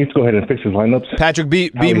 He needs to go ahead and fix his lineups. Patrick,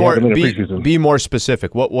 be How he more had them in the preseason. be more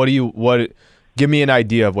specific. What? Give me an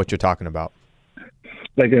idea of what you're talking about.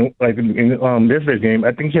 Like in yesterday's game,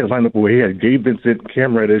 I think he had a lineup where he had Gabe Vincent,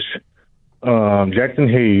 Cam Reddish, Jackson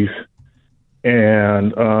Hayes,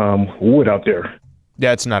 and Wood out there.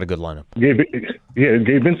 Yeah, it's not a good lineup.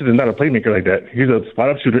 Gabe Vincent is not a playmaker like that. He's a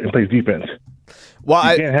spot-up shooter and plays defense.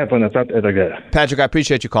 Well, You can't have fun that's out there like that. Patrick, I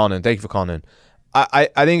appreciate you calling in. Thank you for calling in. I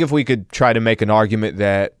think if we could try to make an argument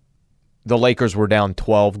that the Lakers were down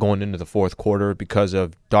 12 going into the fourth quarter because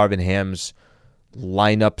of Darvin Ham's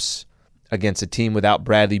lineups against a team without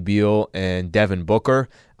Bradley Beal and Devin Booker,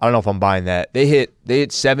 I don't know if I'm buying that. They hit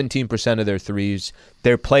 17% of their threes.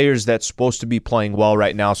 They're players that's supposed to be playing well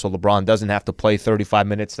right now, so LeBron doesn't have to play 35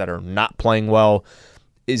 minutes that are not playing well.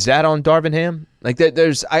 Is that on Darvin Ham? Like,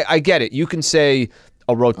 I get it. You can say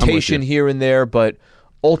a rotation here and there, but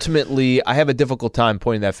ultimately, I have a difficult time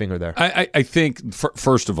pointing that finger there. I think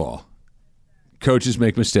first of all, coaches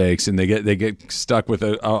make mistakes and they get stuck with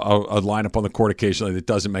a lineup on the court occasionally that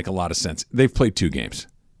doesn't make a lot of sense. They've played 2 games.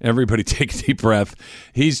 Everybody take a deep breath.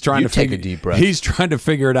 He's trying You to take figure, a deep breath. He's trying to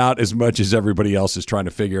figure it out as much as everybody else is trying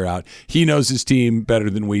to figure out. He knows his team better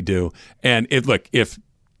than we do. And if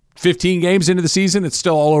 15 games into the season it's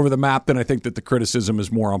still all over the map, then I think that the criticism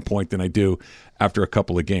is more on point than I do after a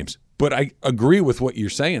couple of games. But I agree with what you're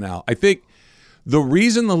saying, Al. I think the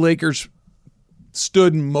reason the Lakers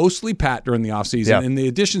stood mostly pat during the offseason and the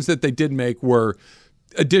additions that they did make were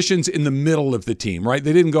additions in the middle of the team, right?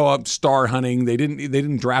 They didn't go up star hunting. They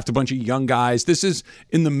didn't draft a bunch of young guys. This is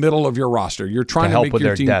in the middle of your roster. You're trying to help make with your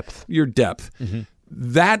their team depth. your depth.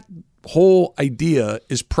 That whole idea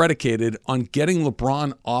is predicated on getting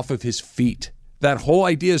LeBron off of his feet. That whole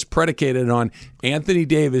idea is predicated on Anthony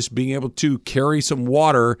Davis being able to carry some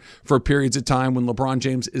water for periods of time when LeBron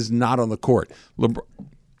James is not on the court.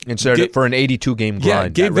 Instead for an 82-game grind. Yeah,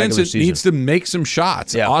 Gabe regular Vincent season. needs to make some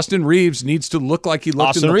shots. Yeah. Austin Reeves needs to look like he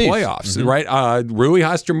looked in the playoffs, right? Rui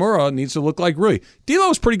Hachimura needs to look like Rui. D'Lo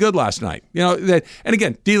was pretty good last night. And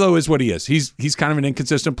again, D'Lo is what he is. He's kind of an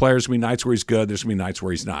inconsistent player. There's going to be nights where he's good. There's going to be nights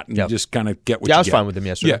where he's not. And you just kind of get what you get. I was fine with him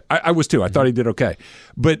yesterday. Yeah, I was too. I thought he did okay.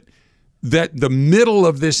 But that the middle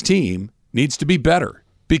of this team needs to be better.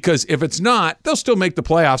 Because if it's not, they'll still make the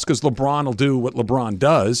playoffs because LeBron will do what LeBron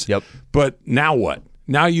does. Yep. But now what?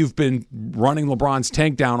 Now you've been running LeBron's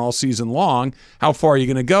tank down all season long. How far are you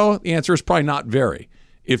going to go? The answer is probably not very.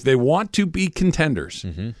 If they want to be contenders,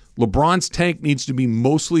 LeBron's tank needs to be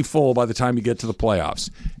mostly full by the time you get to the playoffs.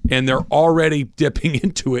 And they're already dipping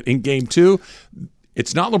into it in Game 2.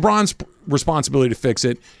 It's not LeBron's responsibility to fix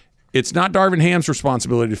it. It's not Darvin Ham's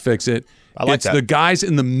responsibility to fix it. It's the guys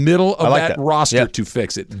in the middle of that roster to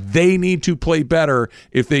fix it. They need to play better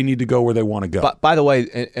if they need to go where they want to go. But by the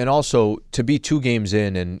way, and also to be 2 games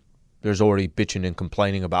in and there's already bitching and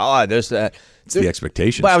complaining about there's that. It's the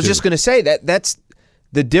expectations. But I was just going to say that's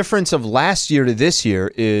the difference of last year to this year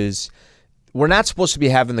is we're not supposed to be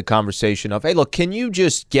having the conversation of, hey, look, can you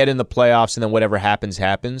just get in the playoffs and then whatever happens,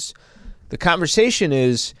 happens? The conversation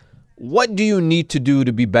is, what do you need to do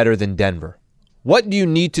to be better than Denver? What do you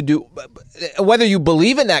need to do? Whether you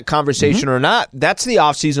believe in that conversation or not, that's the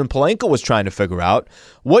offseason Pelinka was trying to figure out.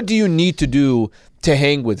 What do you need to do to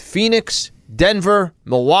hang with Phoenix, Denver,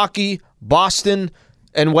 Milwaukee, Boston,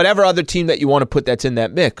 and whatever other team that you want to put that's in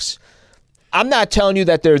that mix? I'm not telling you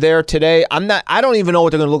that they're there today. I don't even know what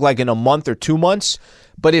they're going to look like in a month or 2 months.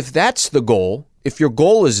 But if that's the goal, if your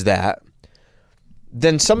goal is that,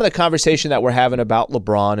 then some of the conversation that we're having about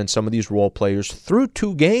LeBron and some of these role players through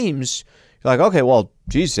 2 games, you're like, okay, well,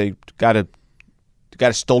 geez, they got to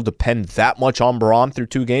still depend that much on Braun through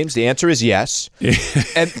 2 games. The answer is yes.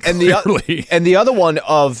 and the other one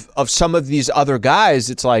of some of these other guys,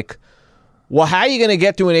 it's like, well, how are you going to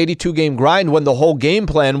get through an 82-game grind when the whole game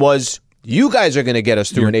plan was you guys are going to get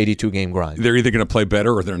us through an 82-game grind? They're either going to play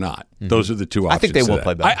better or they're not. Those are the 2 options. I think they will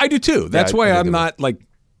play better. I do too. That's why I'm not like,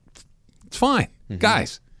 it's fine.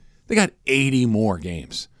 Guys, they got 80 more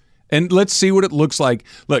games. And let's see what it looks like.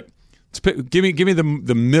 Look, give me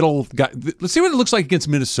the middle guy. Let's see what it looks like against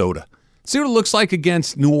Minnesota. See what it looks like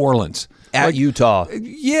against New Orleans. At Utah.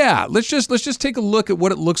 Yeah, let's just take a look at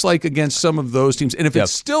what it looks like against some of those teams. And if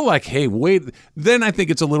it's still like, hey, wait, then I think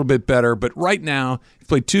it's a little bit better. But right now, you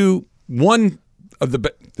play one of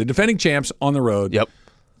the defending champs on the road. Yep.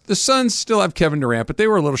 The Suns still have Kevin Durant, but they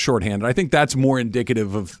were a little shorthanded. I think that's more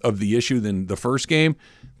indicative of the issue than the first game.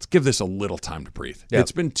 Let's give this a little time to breathe. Yep.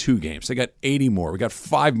 It's been 2 games. They got 80 more. We got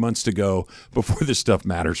 5 months to go before this stuff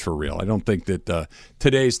matters for real. I don't think that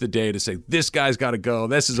today's the day to say, this guy's got to go.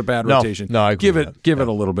 This is a bad rotation. No, I agree give it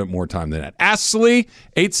a little bit more time than that. Ask Slee,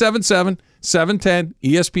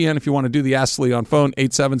 877-710-ESPN if you want to do the Ask Slee on phone,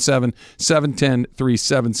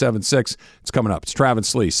 877-710-3776. It's coming up. It's Travis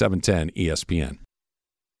Slee, 710 ESPN.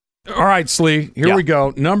 All right, Slee, here we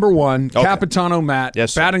go. Number 1, Capitano Matt,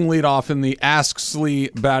 batting leadoff in the Ask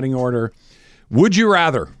Slee batting order. Would you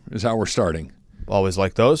rather, is how we're starting. Always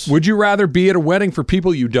like those. Would you rather be at a wedding for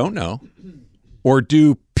people you don't know or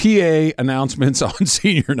do PA announcements on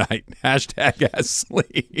senior night? Hashtag Ask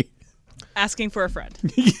Slee. Asking for a friend.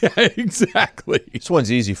 Yeah, exactly. This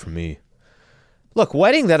one's easy for me. Look,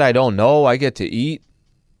 wedding that I don't know, I get to eat.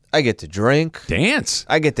 I get to drink. Dance.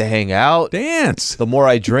 I get to hang out. Dance. The more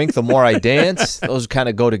I drink, the more I dance. Those kind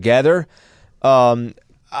of go together. I'm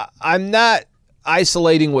not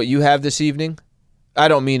isolating what you have this evening. I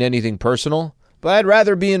don't mean anything personal, but I'd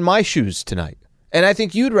rather be in my shoes tonight. And I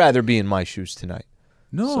think you'd rather be in my shoes tonight.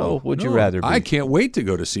 No. So would you rather be? I can't wait to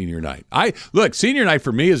go to senior night. Senior night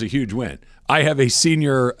for me is a huge win. I have a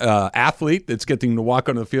senior athlete that's getting to walk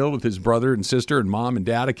on the field with his brother and sister and mom and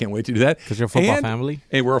dad. I can't wait to do that. Because you're a football family?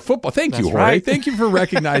 And we're a football. Thank you, Jorge. Right. Thank you for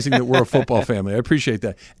recognizing that we're a football family. I appreciate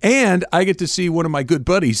that. And I get to see one of my good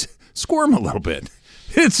buddies squirm a little bit.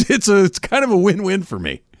 It's kind of a win-win for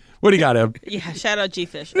me. What do you got, Em? Yeah, shout out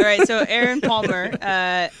G-Fish. All right, so Aaron Palmer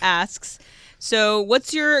asks, so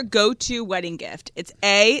what's your go-to wedding gift? It's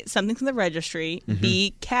A, something from the registry,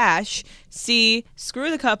 B, cash, C,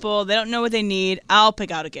 screw the couple, they don't know what they need, I'll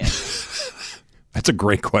pick out a gift. That's a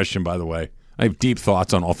great question, by the way. I have deep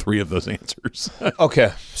thoughts on all 3 of those answers.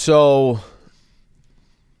 Okay, so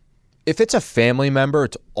if it's a family member,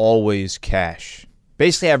 it's always cash.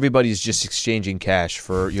 Basically, everybody's just exchanging cash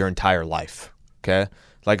for your entire life, okay?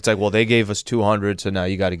 Like it's like, well, they gave us 200, so now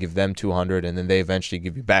you got to give them 200, and then they eventually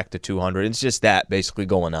give you back the 200. It's just that basically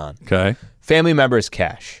going on. Okay. Family member is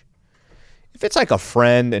cash. If it's like a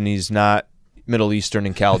friend and he's not Middle Eastern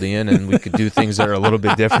and Chaldean, and we could do things that are a little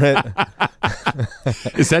bit different.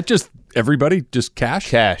 Is that just everybody just cash?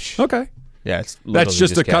 Cash. Okay. Yeah, it's That's literally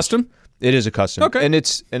just a cash. custom? It is a custom. Okay. And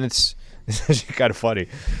it's kind of funny.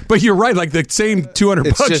 But you're right. Like the same 200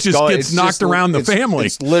 bucks just gets knocked around the family.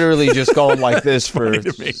 It's literally just going like this for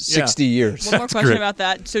to me. 60 years. One more question great. about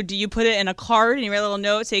that. So, do you put it in a card and you write a little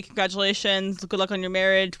note, say congratulations, good luck on your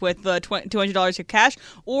marriage with the $200 of cash,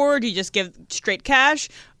 or do you just give straight cash?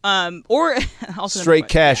 Or also Straight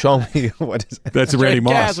cash only. What is it? That's Randy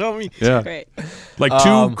Moss. Cash, homie. Yeah. Great. Like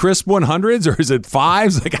two crisp 100s, or is it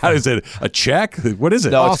fives? Like, how is it? A check? What is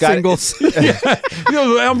it? No, All it's got singles.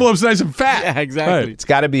 The envelope's nice and fat. Yeah, exactly. Right. It's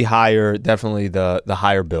got to be higher, definitely the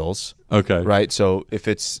higher bills. Okay. Right? So if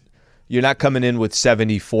it's you're not coming in with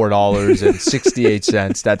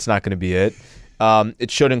 $74.68, that's not going to be it. It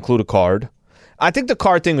should include a card. I think the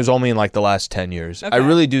card thing was only in like the last 10 years. Okay. I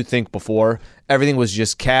really do think before everything was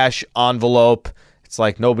just cash, envelope. It's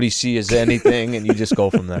like nobody sees anything and you just go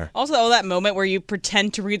from there. Also, that moment where you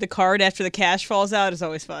pretend to read the card after the cash falls out is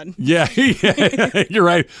always fun. Yeah, you're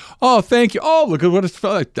right. Oh, thank you. Oh, look at what it's.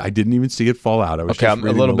 I didn't even see it fall out. I was Okay, just I'm a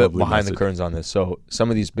reading little the bit lovely behind the message. curtains on this. So some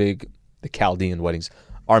of these the Chaldean weddings,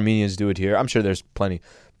 Armenians do it here. I'm sure there's plenty.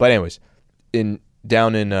 But anyways,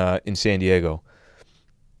 down in San Diego,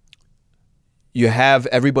 you have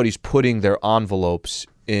everybody's putting their envelopes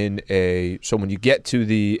in so when you get to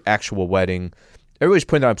the actual wedding, everybody's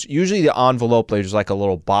putting their envelopes. Usually the envelope, there's like a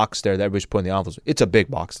little box there that everybody's putting the envelopes. It's a big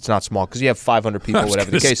box. It's not small because you have 500 people,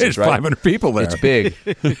 whatever the case There's is, right? 500 people there. It's big.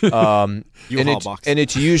 and box.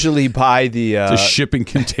 it's usually by the It's a shipping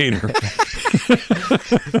container.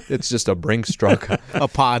 it's just a Brinks truck. A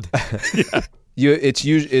pod.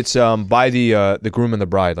 It's by the groom and the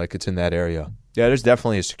bride, like it's in that area. Yeah, there's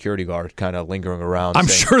definitely a security guard kind of lingering around. I'm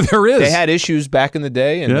saying- sure there is. They had issues back in the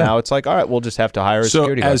day, and Yeah. now it's like, all right, we'll just have to hire a So,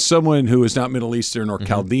 security guard. as someone who is not Middle Eastern or Mm-hmm.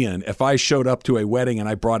 Chaldean, if I showed up to a wedding and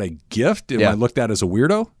I brought a gift, am Yeah. I looked at as a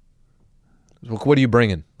weirdo? What are you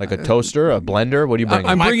bringing? Like a toaster, a blender? What are you bringing?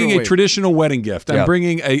 I'm bringing a Microwave. traditional wedding gift. I'm Yeah.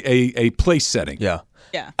 bringing a place setting. yeah.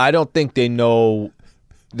 Yeah. I don't think they know.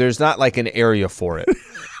 There's not like an area for it.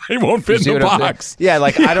 It won't fit See in the what I'm saying? box. Yeah,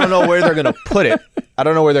 like I don't know where they're gonna put it. I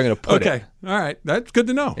don't know where they're gonna put Okay. it. All right. That's good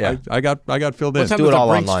to know. Yeah. I got filled in. What time do does it a all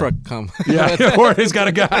Brinks online. truck come? Yeah, or he's got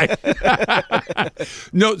a guy.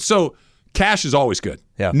 No, so cash is always good.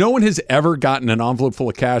 Yeah. No one has ever gotten an envelope full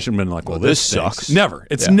of cash and been like, well, this sucks. sucks. Never.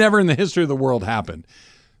 It's Yeah. never in the history of the world happened.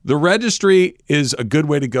 The registry is a good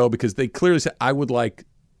way to go because they clearly say, I would like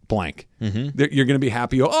blank. Mm-hmm. You're going to be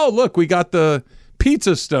happy. Oh, look, we got the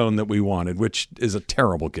pizza stone that we wanted, which is a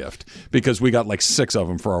terrible gift because we got like 6 of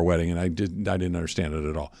them for our wedding and I didn't understand it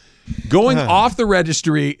at all. Going off the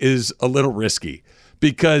registry is a little risky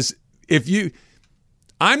because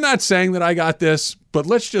I'm not saying that I got this, but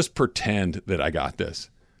let's just pretend that I got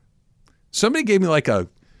this. Somebody gave me like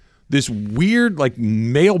this weird like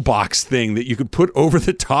mailbox thing that you could put over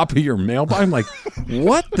the top of your mailbox. I'm like,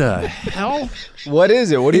 what the hell? What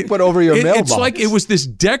is it? What do you put over your mailbox? It's like it was this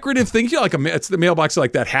decorative thing. You know, it's the mailbox,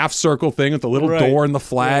 like that half circle thing with the little door and the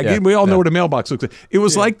flag. Yeah. We all know what a mailbox looks like. It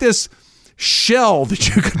was like this shell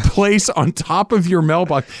that you could place on top of your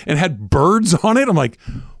mailbox and had birds on it. I'm like,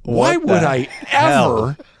 why What would the I hell?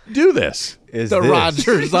 ever do this? Is The this?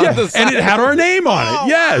 Rogers on the side. And it had our name on it. Oh,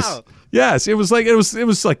 Yes. wow. Yes. It was like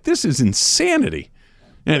this is insanity.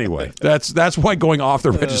 Anyway, that's why going off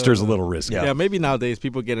the register is a little risky. Yeah, maybe nowadays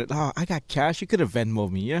people get it. Oh, I got cash. You could have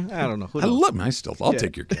Venmoed me. Yeah, I don't know. Who I knows? love I'll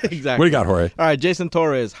take your cash. Exactly. What do you got, Jorge? All right, Jason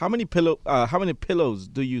Torres. How many pillows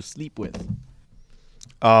do you sleep with?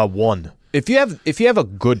 One. If you have a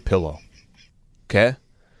good pillow, okay.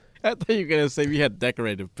 I thought you were gonna say we had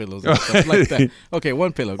decorative pillows and stuff like that. Okay,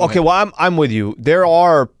 one pillow. Go Okay, ahead. well I'm with you.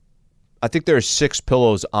 I think there are 6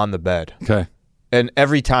 pillows on the bed, Okay. and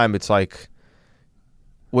every time it's like,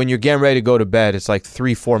 when you're getting ready to go to bed, it's like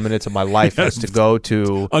 3-4 minutes of my life has to go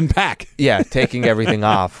to Unpack. taking everything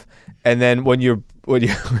off, and then when you're putting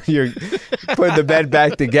the bed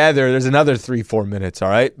back together, there's another 3-4 minutes. All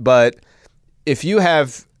right, but if you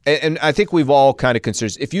have, and I think we've all kind of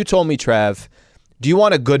considered, if you told me, Trav, do you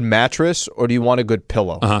want a good mattress or do you want a good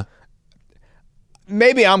pillow? Uh-huh.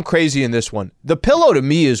 Maybe I'm crazy in this one. The pillow to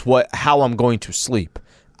me is how I'm going to sleep.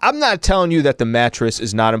 I'm not telling you that the mattress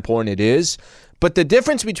is not important. It is. But the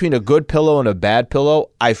difference between a good pillow and a bad pillow,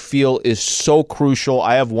 I feel, is so crucial.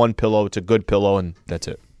 I have one pillow. It's a good pillow, and that's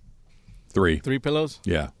it. 3. 3 pillows.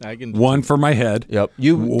 Yeah. I can. One for my head. Yep.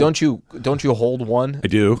 Don't you hold one? I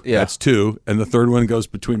do. Yeah. That's 2, and the third one goes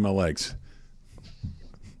between my legs.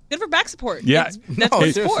 Good for back support. Yeah.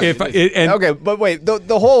 That's good sport. Okay, but wait,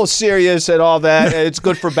 the whole serious and all that, it's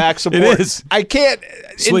good for back support. It is. I can't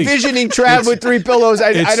Sleep. envisioning Trav with 3 pillows.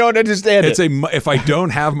 I don't understand it. If I don't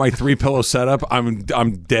have my 3 pillow setup, I'm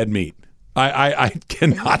dead meat. I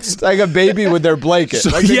cannot. It's like a baby with their blanket.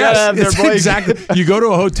 Like they gotta have their it's blanket. exactly. You go to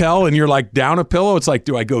a hotel and you're like down a pillow. It's like,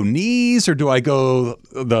 do I go knees or do I go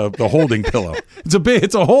the holding pillow?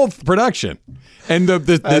 It's a whole production. And the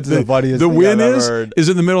funniest thing win I've ever heard. is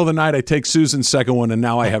in the middle of the night. I take Susan's second one, and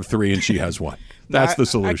now I have 3, and she has 1. That's the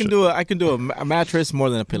solution. I can do a mattress more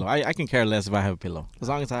than a pillow. I can care less if I have a pillow. As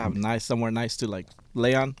long as I have somewhere nice to like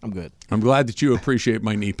lay on, I'm good. I'm glad that you appreciate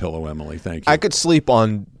my knee pillow, Emily. Thank you. I could sleep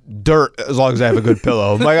on dirt as long as I have a good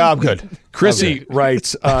pillow. I'm like, I'm good. Chrissy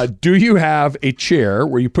writes, do you have a chair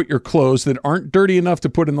where you put your clothes that aren't dirty enough to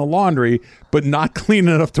put in the laundry, but not clean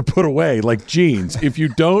enough to put away, like jeans? If you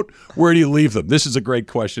don't, where do you leave them? This is a great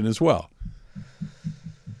question as well.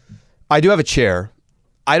 I do have a chair.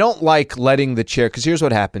 I don't like letting the chair, because here's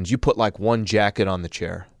what happens. You put like one jacket on the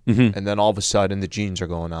chair, and then all of a sudden the jeans are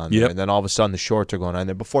going on there, and then all of a sudden the shorts are going on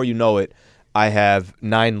there. Before you know it, I have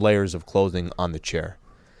 9 layers of clothing on the chair.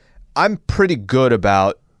 I'm pretty good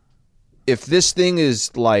about, if this thing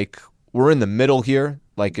is like, we're in the middle here,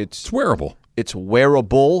 like It's wearable. It's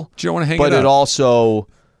wearable. You don't want to hang but it up. it also,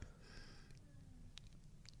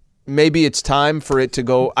 maybe it's time for it to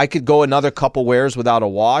go. I could go another couple wears without a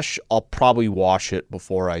wash. I'll probably wash it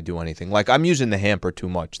before I do anything. Like, I'm using the hamper too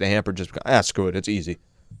much. The hamper just, screw it. It's easy.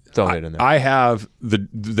 Throwing it in there. I have the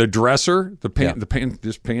dresser, the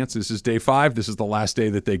pants. This is day 5. This is the last day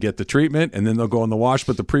that they get the treatment, and then they'll go in the wash.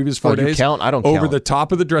 But the previous 4 you days, count? I don't over count. the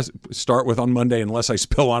top of the dress. Start with on Monday, unless I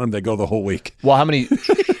spill on them, they go the whole week. Well, how many?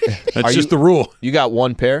 That's just the rule. You got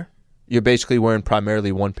 1 pair? You're basically wearing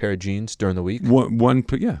primarily 1 pair of jeans during the week? One,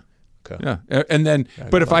 yeah. Okay. Yeah, and then,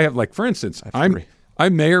 but if I have, like, for instance, I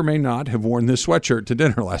may or may not have worn this sweatshirt to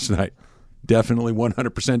dinner last night. Definitely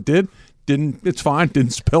 100% did. Didn't. It's fine.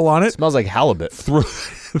 Didn't spill on it. Smells like halibut. Threw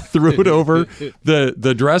it over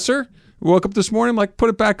the dresser. Woke up this morning, like,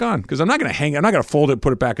 put it back on, because I'm not going to hang it. I'm not going to fold it and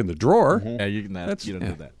put it back in the drawer. Yeah, you don't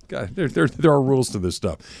do that. God, there are rules to this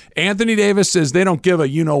stuff. Anthony Davis says they don't give a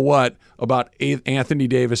you-know-what about Anthony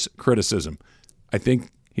Davis criticism. I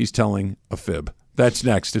think he's telling a fib. That's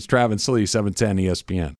next. It's Travis Slee, 710 ESPN.